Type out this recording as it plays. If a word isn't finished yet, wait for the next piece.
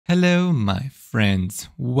Hello, my friends.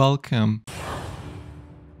 Welcome.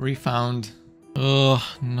 Refound. Oh,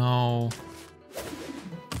 no.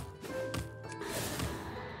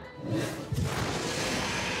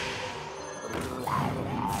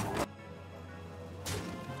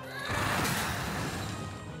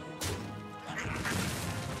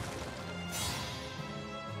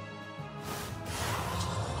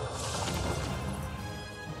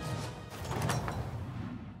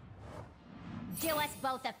 Do us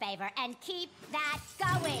both a favor and keep that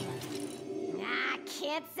going. Nah,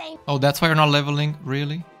 can't say. Oh, that's why you're not leveling?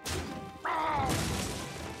 Really?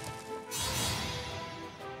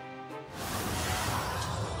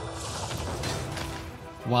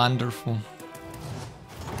 Wonderful.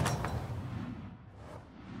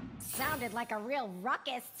 Sounded like a real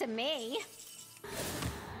ruckus to me.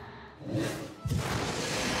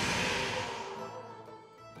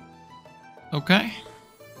 Okay.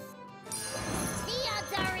 The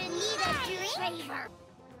odds are in need of your favor.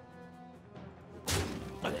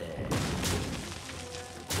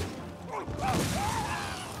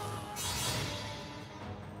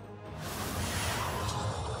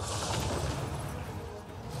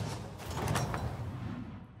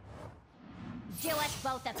 Do us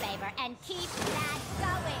both a favor and keep that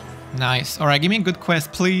going. Nice. All right, give me a good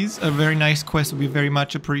quest, please. A very nice quest would be very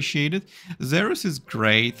much appreciated. Zerus is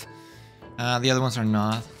great. The other ones are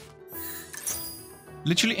not.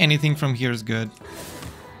 Literally anything from here is good.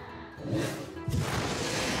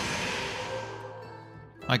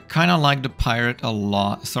 I kind of like the pirate a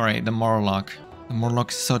lot. Sorry, the Murloc. The Murloc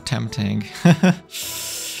is so tempting.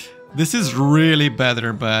 This is really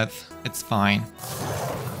better, but it's fine.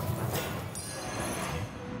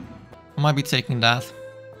 I might be taking that.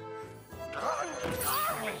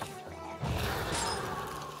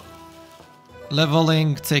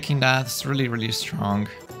 Leveling, taking that is really, really strong.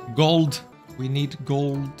 Gold. We need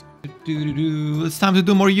gold. It's time to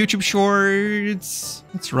do more YouTube shorts.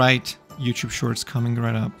 That's right. YouTube shorts coming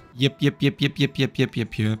right up. Yep.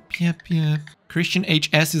 Christian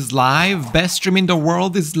HS is live. Best stream in the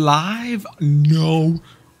world is live. No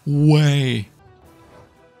way.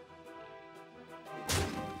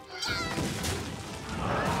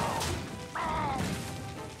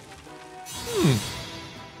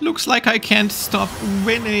 Looks like I can't stop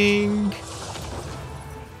winning.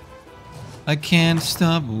 I can't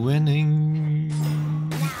stop winning.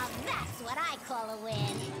 Now that's what I call a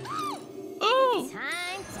win. Oh.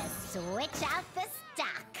 Time to switch out the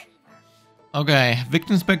stock. Okay,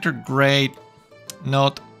 Victim Spectre, great.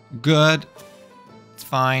 Not good. It's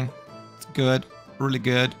fine. It's good. Really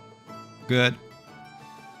good. Good.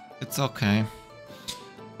 It's okay.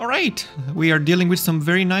 Alright, we are dealing with some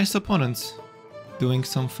very nice opponents. Doing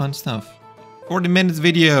some fun stuff. 40 minutes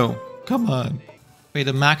video. Come on. Wait,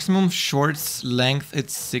 the maximum shorts length,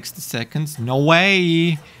 it's 60 seconds? No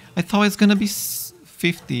way! I thought it's gonna be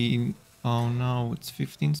 15. Oh no, it's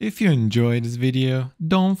 15. If you enjoyed this video,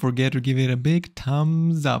 don't forget to give it a big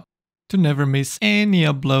thumbs up. To never miss any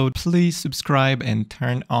upload, please subscribe and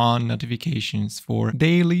turn on notifications for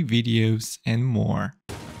daily videos and more.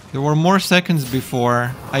 There were more seconds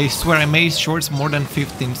before. I swear I made shorts more than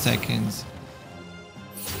 15 seconds.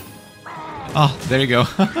 Oh, there you go.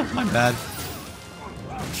 My bad.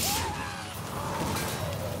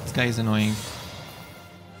 This guy is annoying.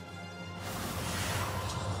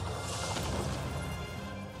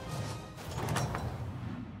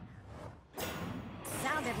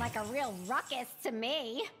 Sounded like a real ruckus to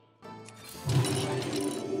me.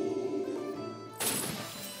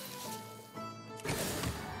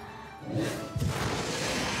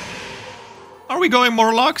 Are we going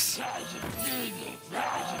Murlocs?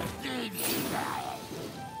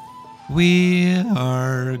 We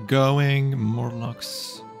are going Murlocs.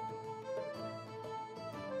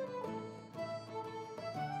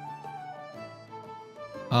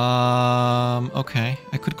 Okay.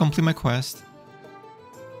 I could complete my quest.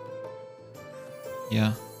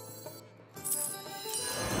 Yeah.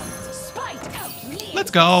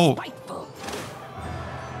 Let's go!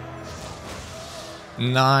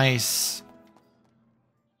 Nice.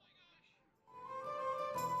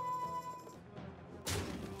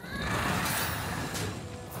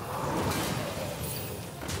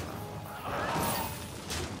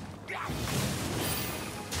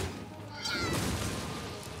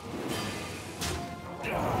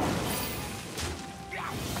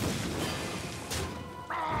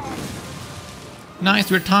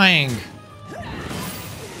 Nice, we're tying.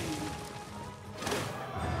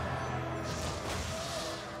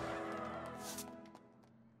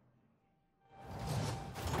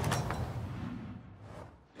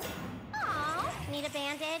 Aw, need a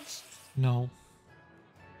bandage? No.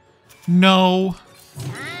 No.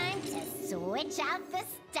 Time to switch out the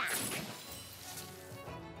stock.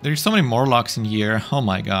 There's so many Murlocs in here. Oh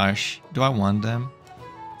my gosh. Do I want them?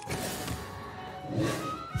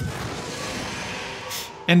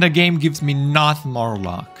 And the game gives me not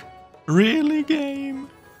Murloc. Really, game?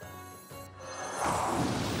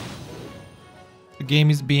 The game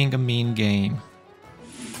is being a mean game.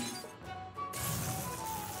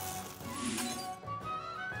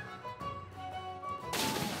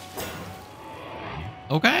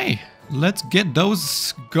 Okay, let's get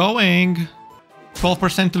those going.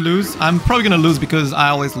 12% to lose. I'm probably gonna lose because I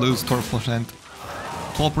always lose 12%.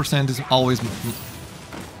 12% is always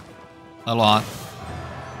a lot.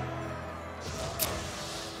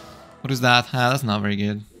 What is that? Ah, that's not very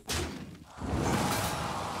good.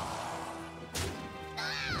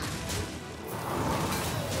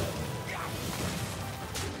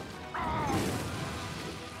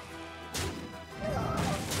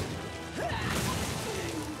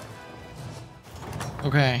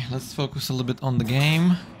 Okay, let's focus a little bit on the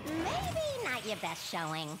game. Maybe not your best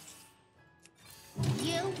showing.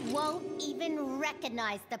 You won't even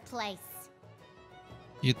recognize the place.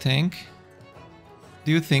 You think?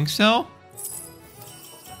 Do you think so?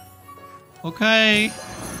 Okay.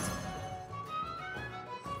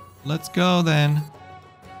 Let's go then.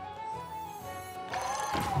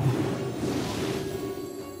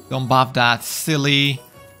 Don't buff that, silly.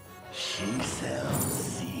 She sells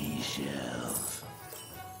seashells.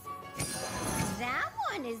 That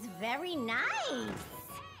one is very nice.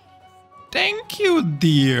 Thank you,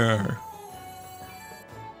 dear.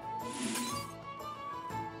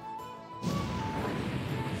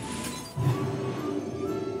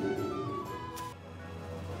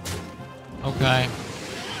 Okay.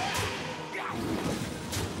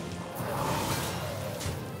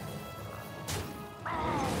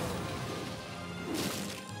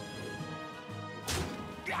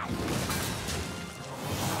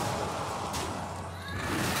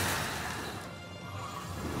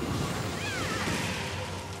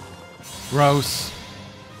 Gross.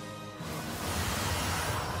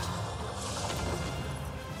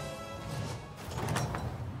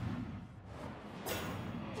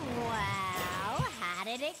 Wow, how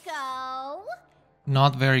did it go?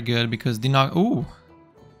 Not very good because the knock. Ooh.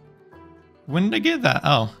 When did I get that?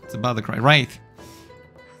 Oh, it's about the cry. Right.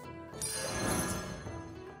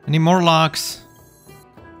 Any more locks?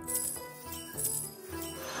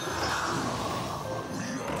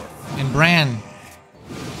 And Brann.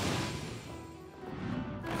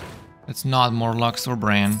 It's not Murlocs or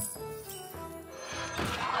Brann.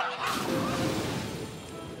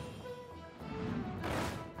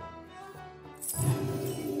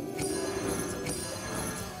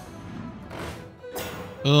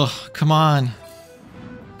 Ugh, come on.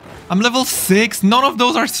 I'm level 6. None of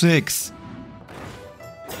those are 6.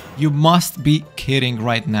 You must be kidding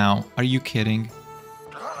right now. Are you kidding?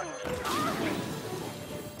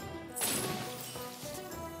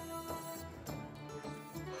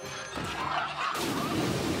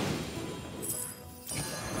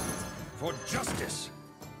 For justice.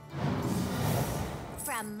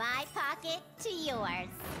 From my pocket to yours.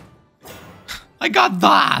 I got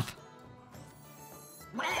that!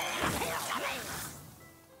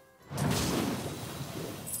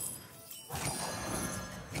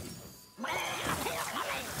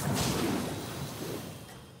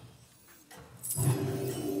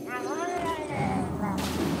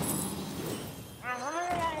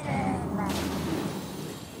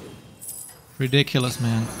 Ridiculous,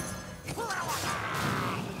 man.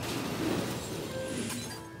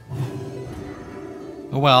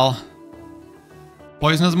 Oh well.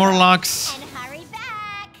 Poisonous Murlocs. And hurry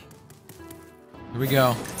back. Here we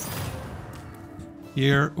go.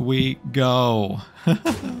 Here we go.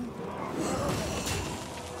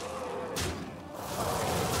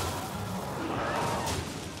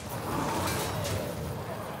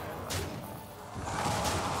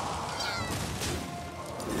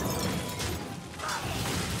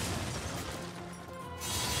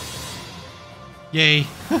 Yay.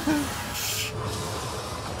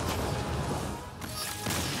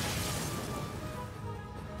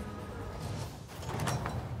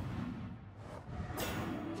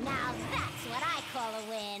 Now that's what I call a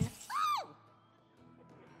win. Woo!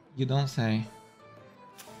 You don't say.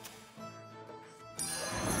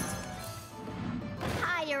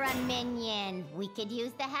 Hire a minion. We could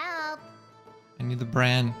use the help. I need the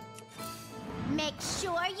Brann. Make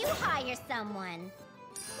sure you hire someone.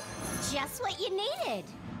 Just what you needed.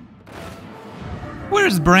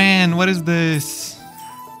 Where's Brann? What is this?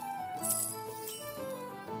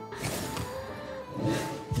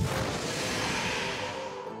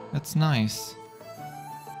 That's nice.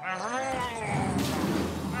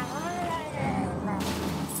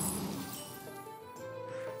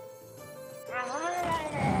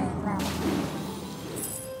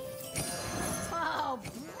 Oh,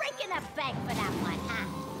 breaking a bank for that one, huh?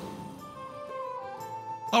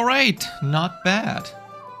 Alright, not bad.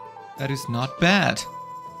 That is not bad.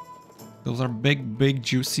 Those are big,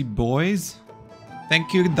 juicy boys.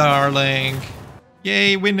 Thank you, darling.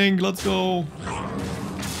 Yay, winning, let's go.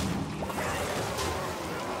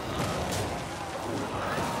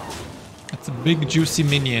 That's a big, juicy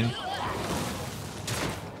minion.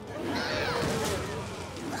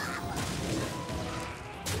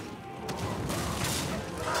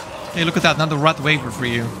 Hey, look at that, another rat waver for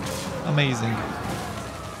you. Amazing.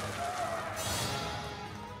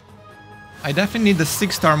 I definitely need the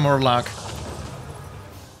 6-star Murloc.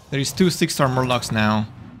 There is 2 6-star Murlocs now.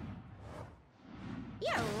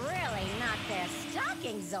 You really knocked their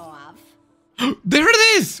stockings off. There it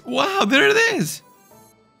is! Wow, there it is!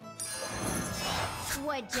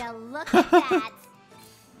 Would you look at that?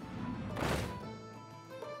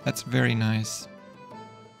 That's very nice.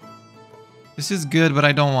 This is good, but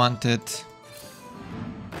I don't want it.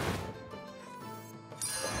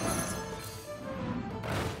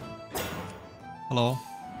 Hello?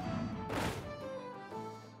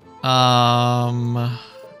 I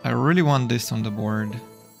really want this on the board.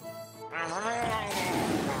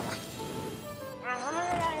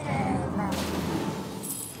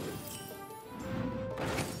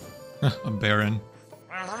 A Baron.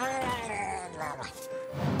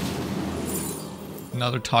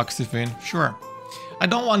 Another Toxifin. Sure. I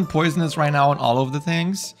don't want Poisonous right now on all of the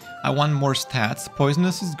things. I want more stats.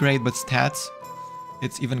 Poisonous is great, but stats,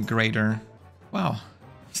 it's even greater. Wow.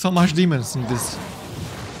 So much demons in this.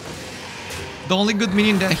 The only good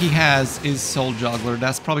minion that he has is Soul Juggler.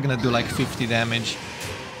 That's probably gonna do like 50 damage.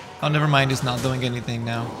 Oh, never mind. He's not doing anything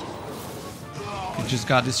now. He just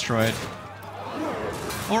got destroyed.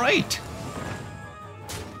 Alright.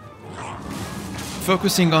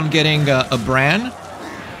 Focusing on getting a Brann.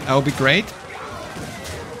 That would be great.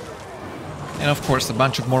 And of course a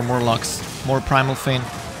bunch of more Murlocs. More Primal Fin.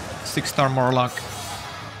 6-star Murloc.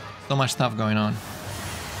 So much stuff going on.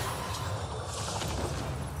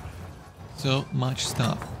 So much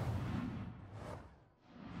stuff.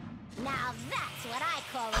 Now that's what I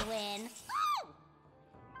call a win.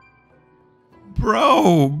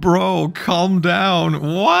 Bro, calm down.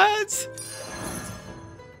 What?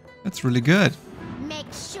 That's really good.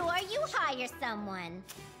 Make sure you hire someone.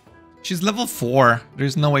 She's level 4.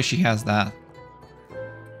 There's no way she has that.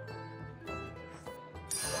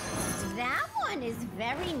 That one is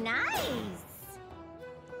very nice.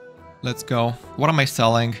 Let's go. What am I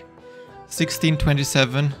selling?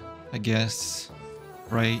 1627, I guess.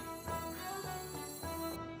 Right.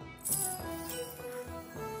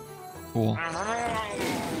 Cool.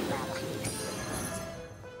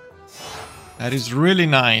 That is really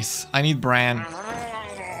nice. I need Brann.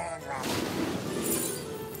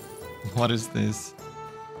 What is this?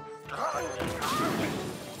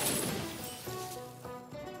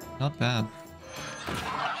 Not bad.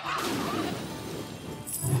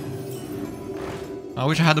 I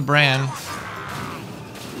wish I had the Brann.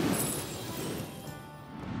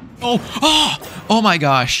 Oh my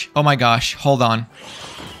gosh. Oh my gosh. Hold on.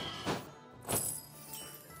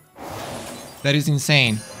 That is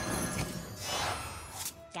insane.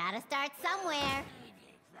 Gotta start somewhere.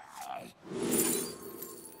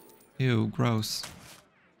 Ew, gross.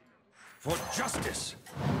 For justice.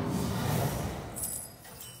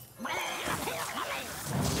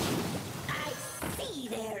 I see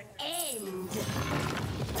their end.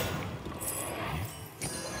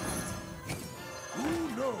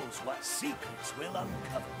 Who knows what secrets will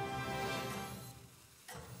uncover?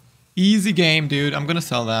 Easy game, dude. I'm gonna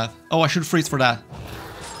sell that. Oh, I should freeze for that.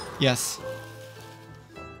 Yes.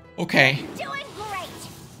 Okay. Doing great.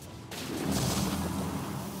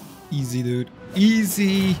 Easy, dude.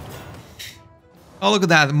 Easy. Oh, look at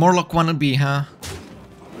that. Murloc wannabe, huh?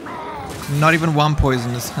 Not even one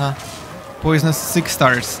poisonous, huh? Poisonous 6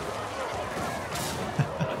 stars.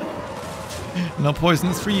 No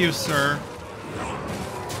poisonous for you, sir.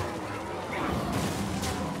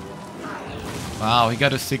 Wow, he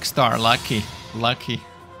got a 6-star. Lucky. Lucky.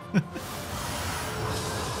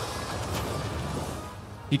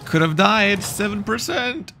 He could have died. 7%. Now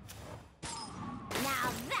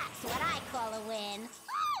that's what I call a win.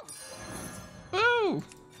 Woo!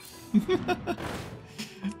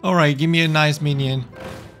 Alright, give me a nice minion.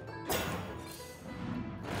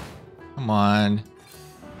 Come on.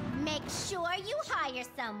 Make sure you hire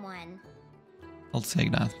someone. I'll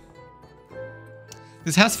take that.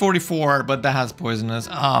 This has 44, but that has poisonous.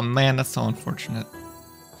 Oh man, that's so unfortunate.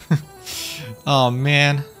 Oh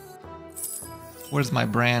man. Where's my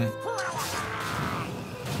Brann?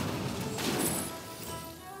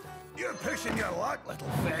 You're pushing your luck, little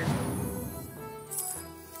fed.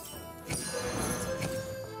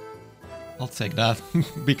 I'll take that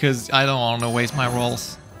because I don't want to waste my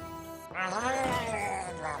rolls.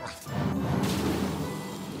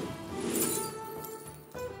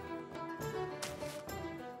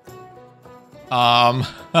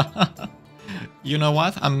 You know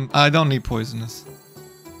what? I don't need poisonous.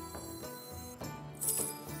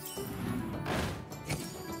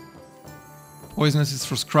 Poisonous is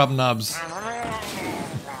for scrub nubs.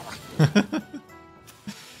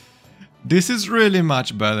 This is really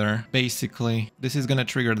much better, basically. This is gonna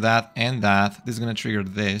trigger that and that. This is gonna trigger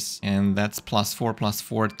this. And that's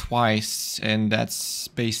 +4 twice. And that's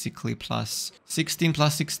basically plus 16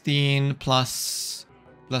 plus 16 plus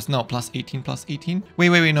 18 plus 18.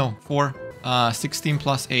 Wait, no. 16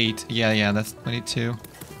 plus 8. Yeah, that's 22.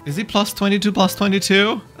 Is it plus 22 plus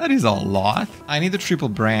 22? That is a lot. I need the triple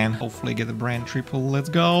Brann. Hopefully get the Brann triple. Let's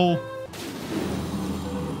go.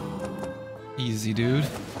 Easy, dude.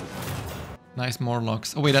 Nice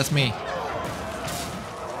Murlocs. Oh wait, that's me.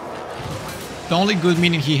 The only good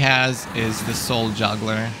minion he has is the Soul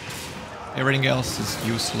Juggler. Everything else is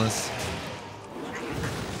useless.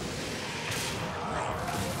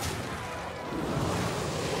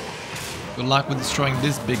 Good luck with destroying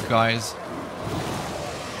these big guys.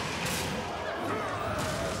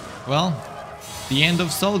 Well, the end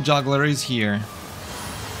of Soul Juggler is here.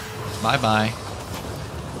 Bye-bye.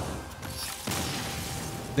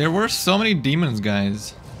 There were so many demons,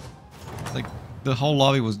 guys. Like, the whole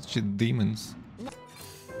lobby was just demons.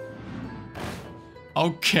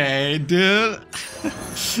 Okay, dude.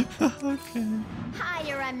 Okay.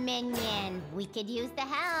 Hire a minion. We could use the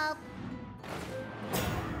help.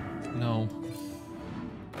 No.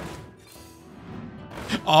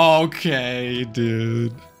 Okay,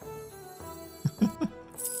 dude.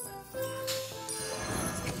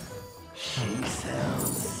 She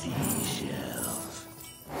sells seashells.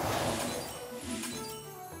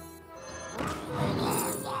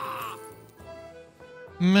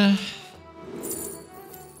 Meh.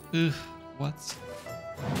 Ugh, what?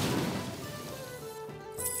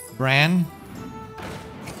 Brann?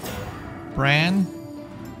 Brann?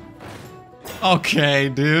 Okay,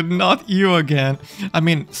 dude, not you again. I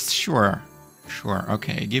mean, sure. Sure,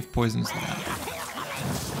 okay, give poisons to that.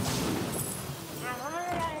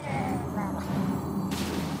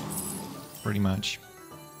 Pretty much.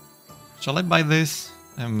 Shall I buy this?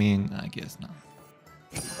 I mean, I guess not.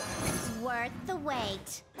 It's worth the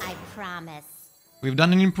wait, I promise. We've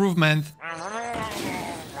done an improvement.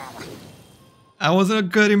 That was a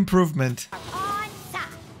good improvement. On top.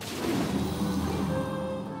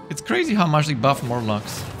 It's crazy how much they buff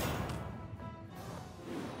Murlocs.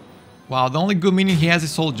 Wow, the only good minion he has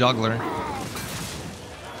is Soul Juggler.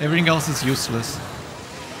 Everything else is useless.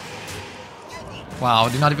 Wow,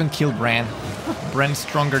 did not even kill Brann. Brann's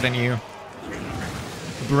stronger than you.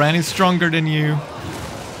 Brann is stronger than you.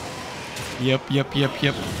 Yep.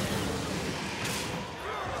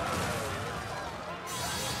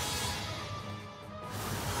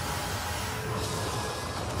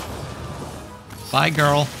 Bye,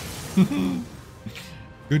 girl.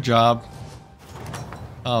 Good job.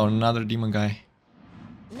 Oh, another demon guy.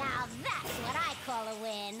 Now that's what I call a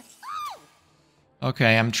win.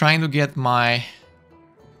 Okay, I'm trying to get my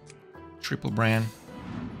triple Brann.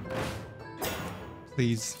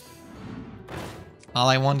 Please. All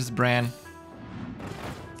I want is Brann.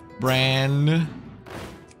 Brann.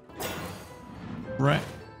 Brann.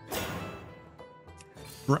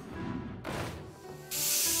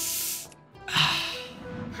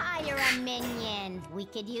 Hire a minion. We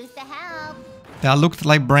could use the help. That looked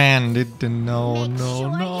like Brann. No. Make sure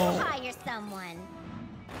you hire someone.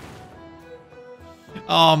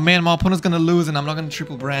 Oh man, my opponent's gonna lose and I'm not gonna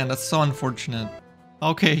triple Brann. That's so unfortunate.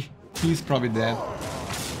 Okay, he's probably dead.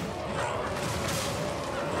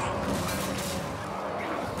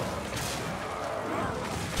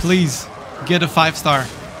 Please, get a 5-star.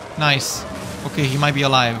 Nice. Okay, he might be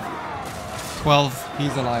alive. 12,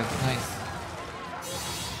 he's alive. Nice.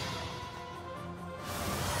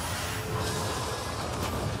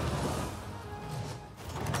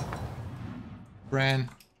 Brann.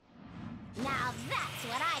 Now that's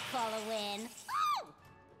what I call a win.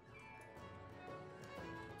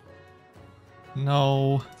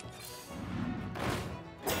 No.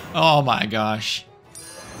 Oh my gosh.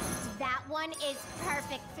 That one is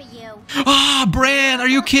perfect for you. Ah, Brann, are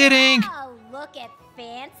you kidding? Oh, look at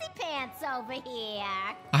fancy pants over here.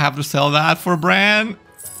 I have to sell that for Brann.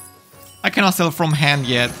 I cannot sell from hand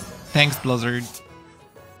yet. Thanks, Blizzard.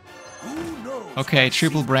 Who knows Okay, what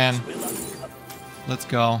triple Brann. secrets will uncover? Let's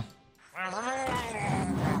go.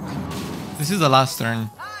 This is the last turn.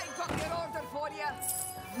 I got your order for you.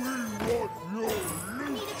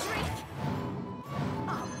 Need a drink?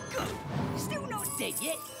 Oh, good. Still not dead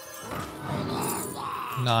yet.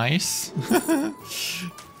 Nice.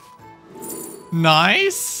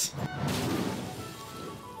 Nice.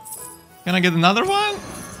 Can I get another one?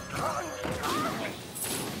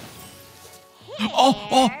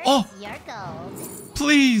 Oh. Here's your gold.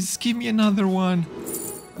 Please give me another one.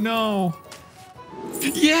 No.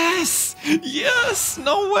 Yes! Yes!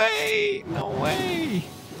 No way! No way!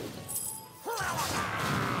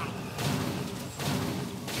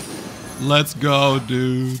 Let's go,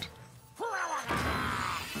 dude.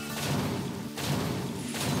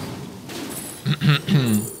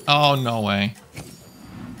 Oh, no way.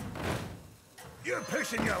 You're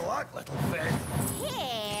pushing your luck, little thing.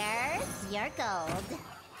 Here's your gold.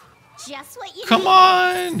 Just what you Come need.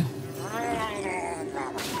 on!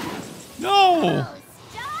 No! Oh,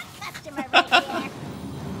 strong customer right here.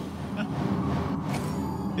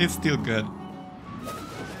 It's still good.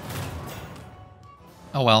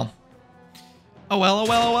 Oh well. Oh well, oh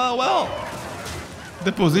well, oh well, oh well.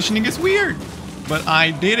 The positioning is weird, but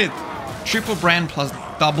I did it. Triple Brann plus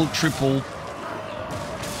double triple.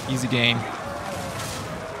 Easy game.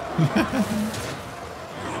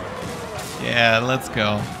 Yeah, let's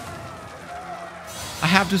go. I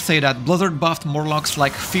have to say that Blizzard buffed Murlocs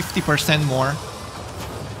like 50% more.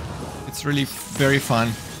 It's really very fun.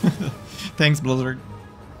 Thanks, Blizzard.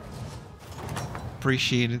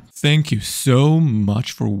 Appreciate it. Thank you so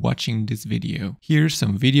much for watching this video. Here's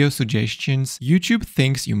some video suggestions YouTube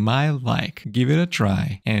thinks you might like. Give it a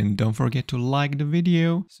try. And don't forget to like the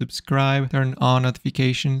video, subscribe, turn on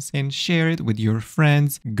notifications, and share it with your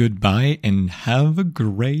friends. Goodbye and have a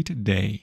great day.